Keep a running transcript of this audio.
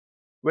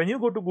when you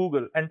go to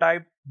Google and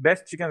type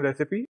best chicken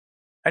recipe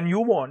and you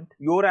want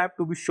your app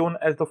to be shown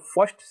as the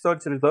first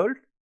search result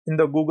in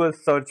the Google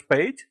search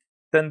page,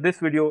 then this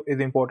video is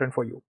important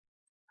for you.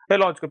 Hey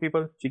logical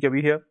people,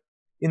 GKB here.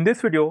 In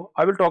this video,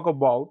 I will talk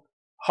about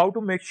how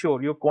to make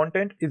sure your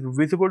content is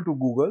visible to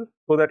Google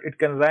so that it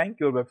can rank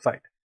your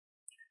website.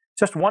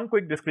 Just one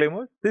quick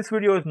disclaimer, this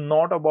video is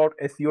not about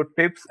SEO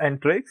tips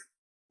and tricks.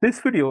 This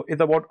video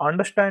is about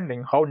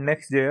understanding how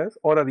Next.js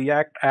or a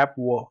React app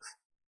works.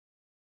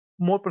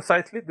 More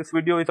precisely, this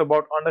video is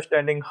about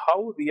understanding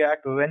how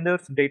React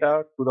renders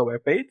data to the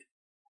web page.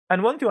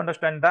 And once you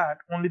understand that,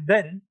 only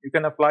then you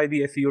can apply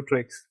the SEO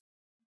tricks.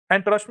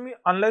 And trust me,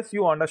 unless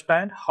you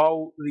understand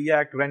how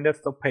React renders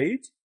the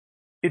page,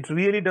 it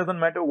really doesn't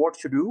matter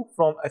what you do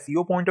from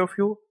SEO point of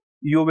view,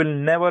 you will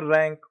never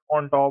rank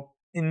on top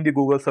in the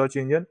Google search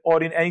engine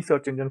or in any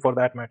search engine for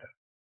that matter.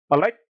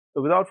 Alright,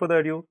 so without further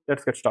ado,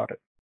 let's get started.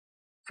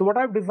 So what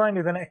I've designed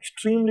is an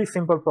extremely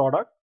simple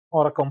product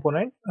or a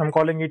component. I'm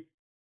calling it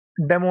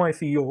Demo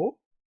SEO.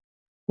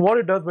 What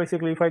it does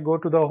basically, if I go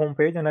to the home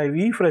page and I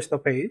refresh the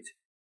page,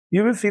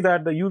 you will see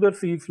that the user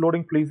sees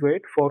loading, please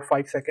wait for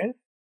 5 seconds,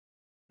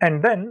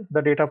 and then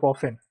the data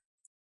pops in.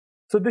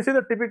 So this is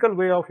a typical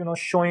way of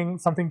showing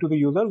something to the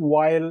user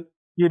while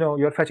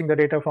you're fetching the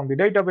data from the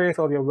database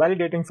or you're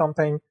validating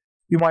something.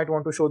 You might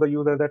want to show the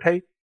user that,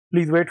 hey,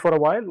 please wait for a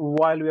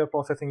while we are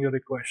processing your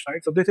request,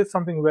 right? So this is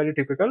something very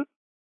typical.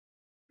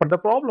 But the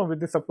problem with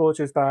this approach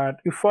is that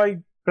if I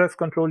press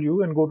Ctrl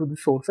U and go to the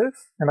sources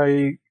and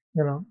I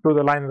do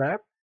the line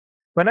wrap,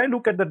 when I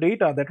look at the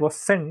data that was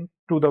sent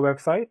to the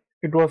website,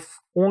 it was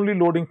only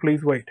loading,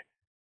 please wait.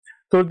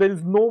 So there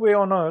is no way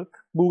on earth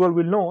Google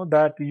will know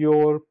that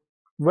your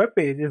web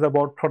page is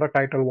about product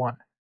title 1.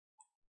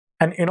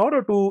 And in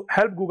order to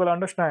help Google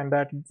understand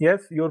that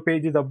yes, your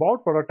page is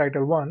about product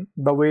title 1,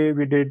 the way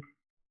we did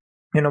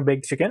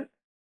baked chicken,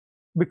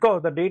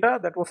 because the data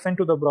that was sent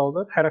to the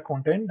browser had a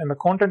content and the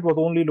content was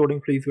only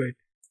loading, please wait.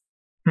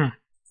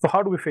 So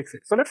how do we fix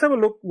it? So let's have a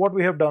look what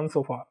we have done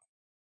so far.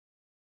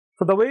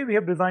 So the way we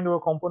have designed our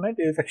component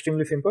is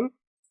extremely simple.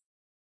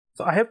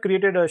 So I have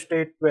created a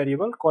state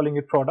variable calling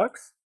it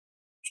products.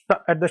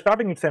 At the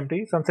starting it's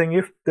empty, so I'm saying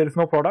if there is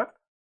no product,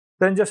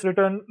 then just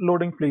return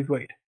loading, please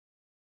wait.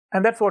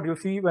 And that's what you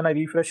see when I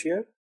refresh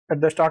here.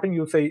 At the starting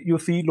you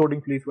see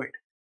loading, please wait.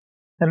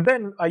 And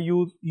then I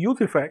use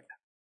effect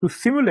to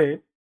simulate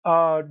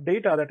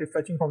data that is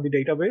fetching from the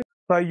database.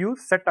 So I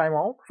use set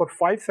timeout for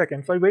 5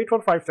 seconds. So I wait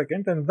for 5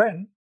 seconds and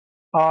then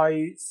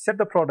I set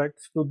the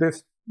products to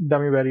this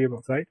dummy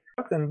variables, right?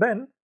 And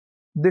then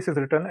this is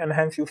written and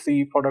hence you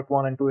see product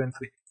 1 and 2 and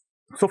 3.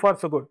 So far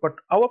so good. But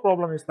our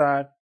problem is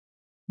that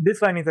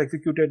this line is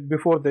executed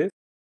before this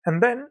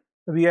and then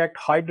React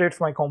hydrates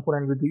my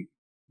component with the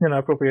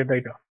appropriate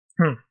data.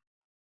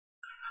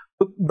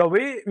 So the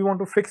way we want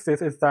to fix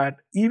this is that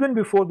even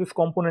before this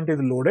component is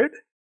loaded,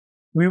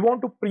 we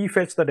want to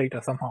prefetch the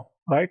data somehow,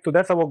 right? So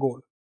that's our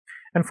goal.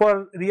 And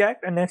for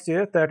React and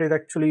Next.js, that is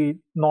actually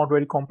not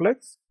very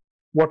complex.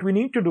 What we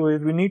need to do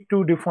is we need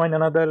to define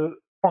another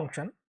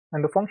function,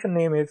 and the function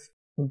name is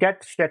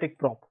get static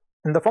prop.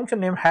 And the function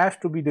name has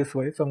to be this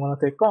way. So I'm going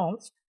to say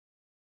const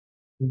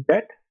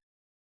get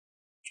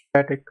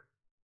static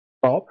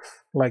props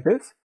like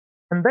this.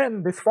 And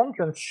then this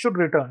function should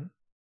return,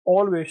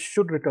 always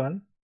should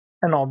return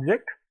an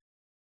object.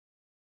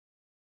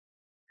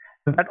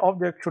 And that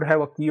object should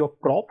have a key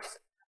of props,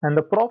 and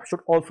the prop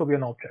should also be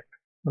an object.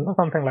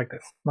 Something like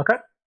this. Okay.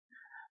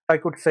 I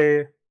could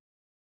say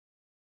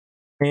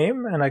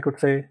name and I could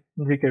say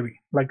GKB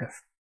like this.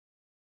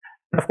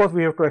 And of course,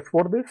 we have to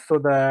export this so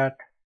that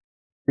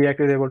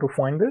React is able to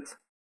find this.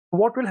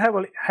 What will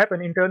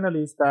happen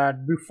internally is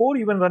that before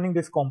even running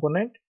this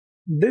component,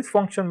 this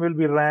function will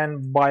be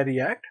ran by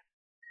React,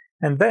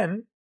 and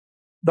then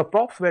the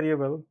props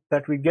variable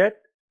that we get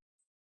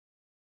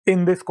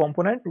in this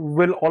component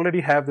will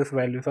already have this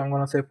value. So I'm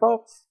going to say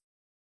props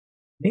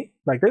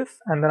like this,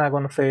 and then I'm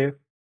going to say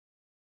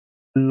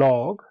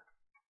log.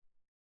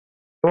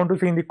 I want to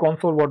see in the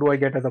console what do I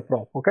get as a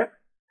prop. Okay,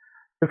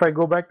 if I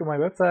go back to my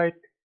website,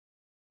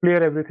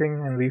 clear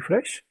everything and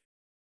refresh,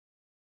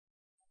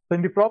 so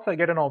in the props I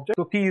get an object.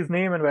 So key is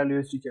name and value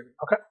is GKB.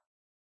 Okay,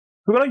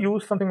 we're going to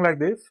use something like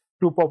this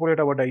to populate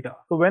our data.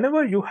 So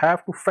whenever you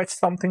have to fetch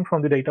something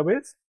from the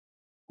database,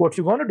 what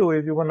you're going to do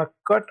is you're going to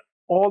cut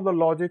all the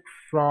logic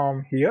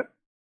from here,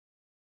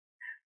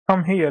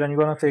 and you're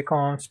going to say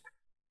const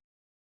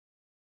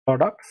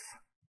products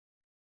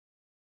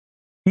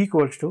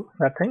equals to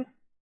that thing.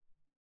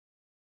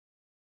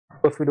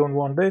 Of course, we don't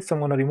want this, so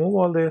I'm going to remove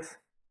all this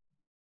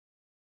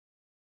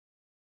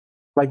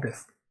like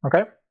this.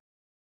 Okay,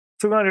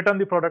 so we're going to return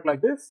the product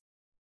like this,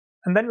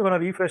 and then we're going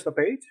to refresh the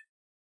page,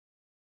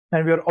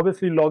 and we are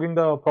obviously logging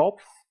the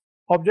props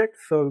object.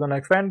 So we're going to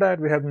expand that.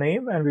 We have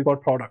name and we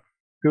got product.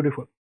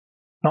 Beautiful.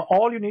 Now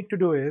all you need to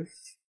do is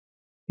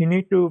you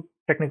need to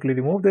technically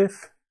remove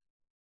this.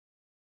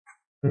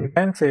 You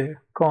can say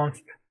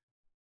const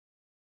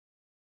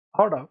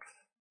products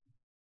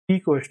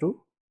equals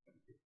to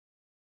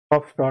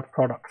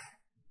props.products.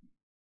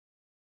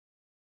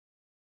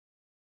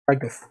 like this.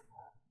 like this.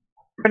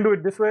 You can do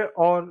it this way,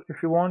 or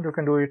if you want, you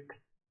can do it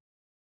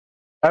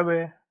that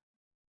way.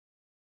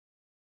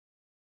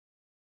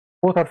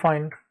 Both are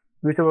fine,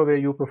 whichever way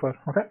you prefer.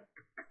 Okay,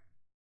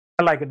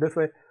 I like it this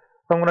way.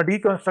 So I'm going to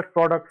deconstruct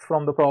products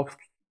from the props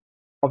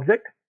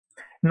object.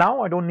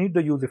 Now I don't need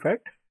the use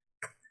effect.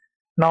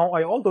 Now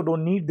I also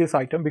don't need this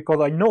item, because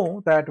I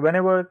know that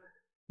whenever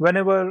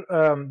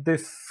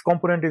this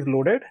component is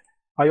loaded,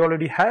 I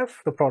already have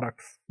the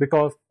products,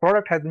 because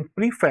product has been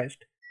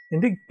prefetched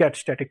in the get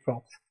static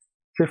props.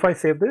 So if I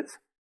save this,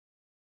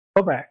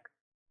 go back,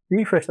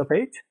 refresh the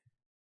page,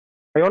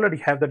 I already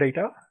have the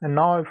data. And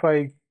now if I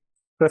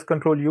press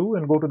Ctrl U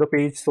and go to the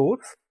page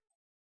source,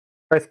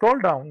 if I scroll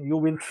down, you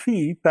will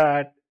see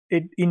that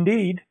it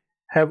indeed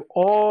have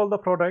all the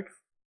products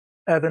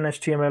as an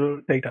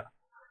HTML data.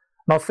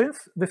 Now, since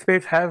this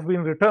page has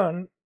been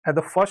returned at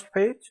the first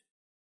page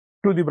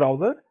to the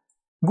browser,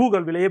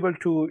 Google will be able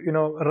to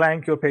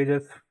rank your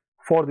pages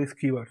for these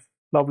keywords.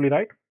 Lovely,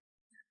 right?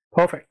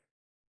 Perfect.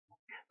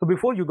 So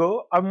before you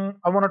go, I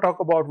want to talk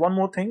about one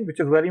more thing which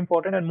is very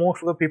important, and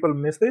most of the people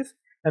miss this,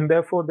 and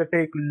therefore they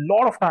take a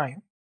lot of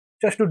time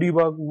just to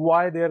debug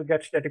why their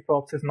get static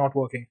props is not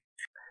working.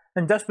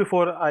 And just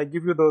before I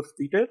give you those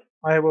details,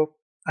 I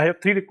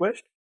have 3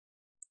 requests.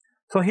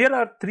 So here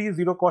are 3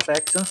 zero-cost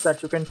actions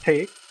that you can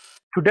take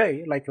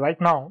today, like right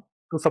now,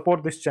 to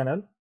support this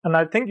channel. And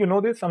I think you know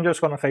this, I'm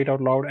just gonna say it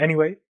out loud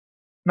anyway.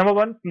 Number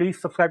 1,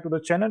 please subscribe to the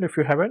channel if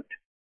you haven't.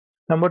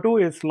 Number 2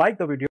 is like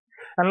the video.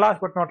 And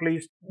last but not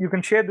least, you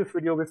can share this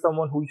video with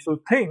someone who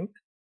you think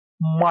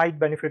might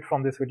benefit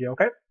from this video,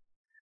 okay?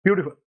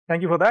 Beautiful,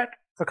 thank you for that.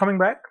 So coming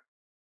back,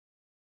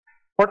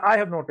 what I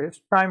have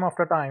noticed time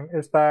after time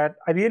is that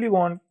I really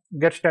want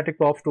get static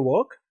props to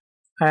work,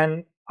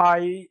 and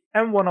I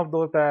am one of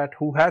those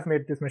who has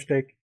made this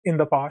mistake in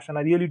the past, and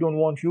I really don't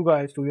want you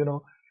guys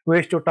to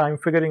waste your time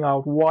figuring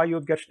out why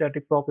your get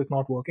static prop is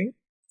not working.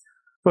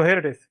 So here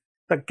it is.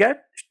 The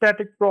get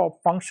static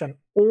prop function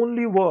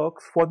only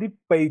works for the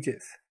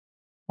pages.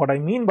 What I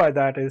mean by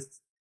that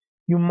is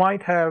you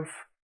might have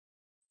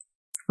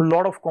a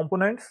lot of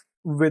components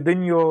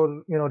within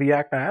your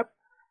React app,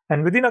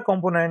 and within a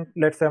component,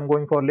 let's say I'm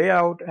going for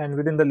layout, and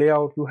within the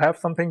layout you have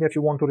something that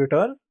you want to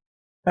return,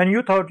 and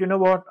you thought, you know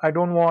what, I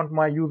don't want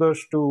my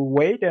users to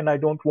wait, and I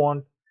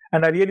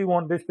really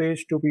want this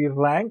page to be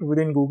ranked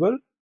within Google.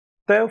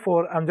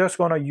 Therefore, I'm just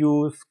going to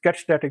use get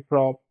static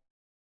prop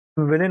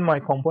within my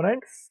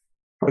components,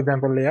 for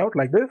example layout,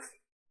 like this.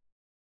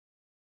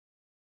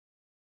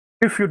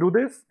 If you do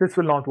this, this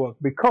will not work,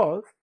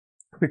 because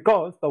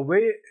the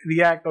way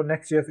React or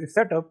Next.js is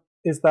set up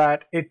is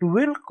that it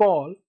will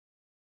call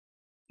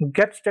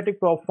get static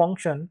prop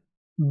function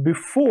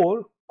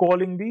before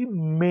calling the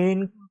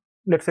main,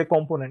 let's say,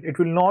 component. It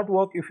will not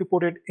work if you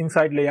put it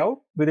inside layout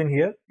within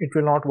here. It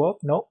will not work.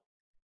 No.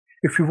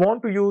 If you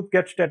want to use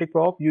get static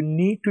prop, you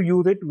need to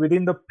use it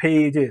within the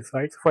pages,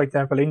 right? So for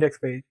example, index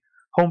page,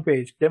 home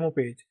page, demo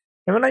page.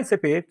 And when I say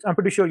page, I'm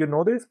pretty sure you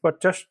know this,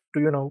 but just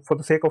to for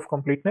the sake of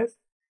completeness,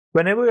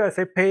 whenever I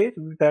say page,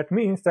 that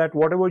means that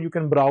whatever you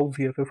can browse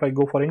here. So if I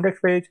go for index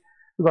page,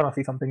 you're gonna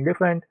see something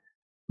different.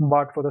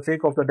 But for the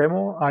sake of the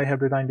demo, I have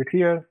designed it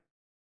here.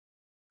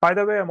 By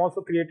the way, I'm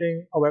also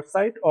creating a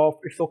website of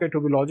It's Okay to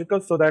Be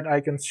Logical, so that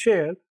I can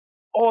share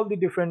all the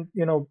different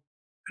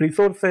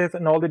resources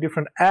and all the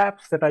different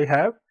apps that I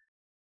have.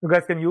 You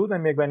guys can use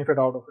and make benefit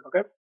out of it.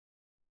 Okay.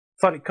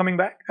 Sorry, coming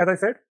back, as I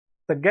said,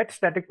 the get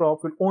static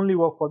prop will only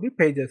work for the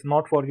pages,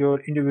 not for your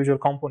individual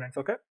components.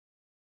 Okay.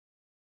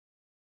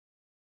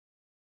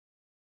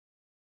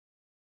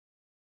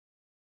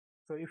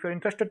 So if you're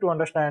interested to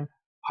understand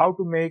how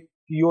to make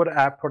your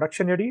app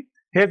production ready,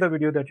 here's the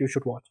video that you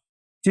should watch.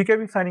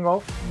 GKV signing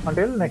off.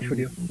 Until next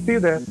video. See you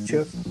there.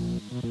 Cheers.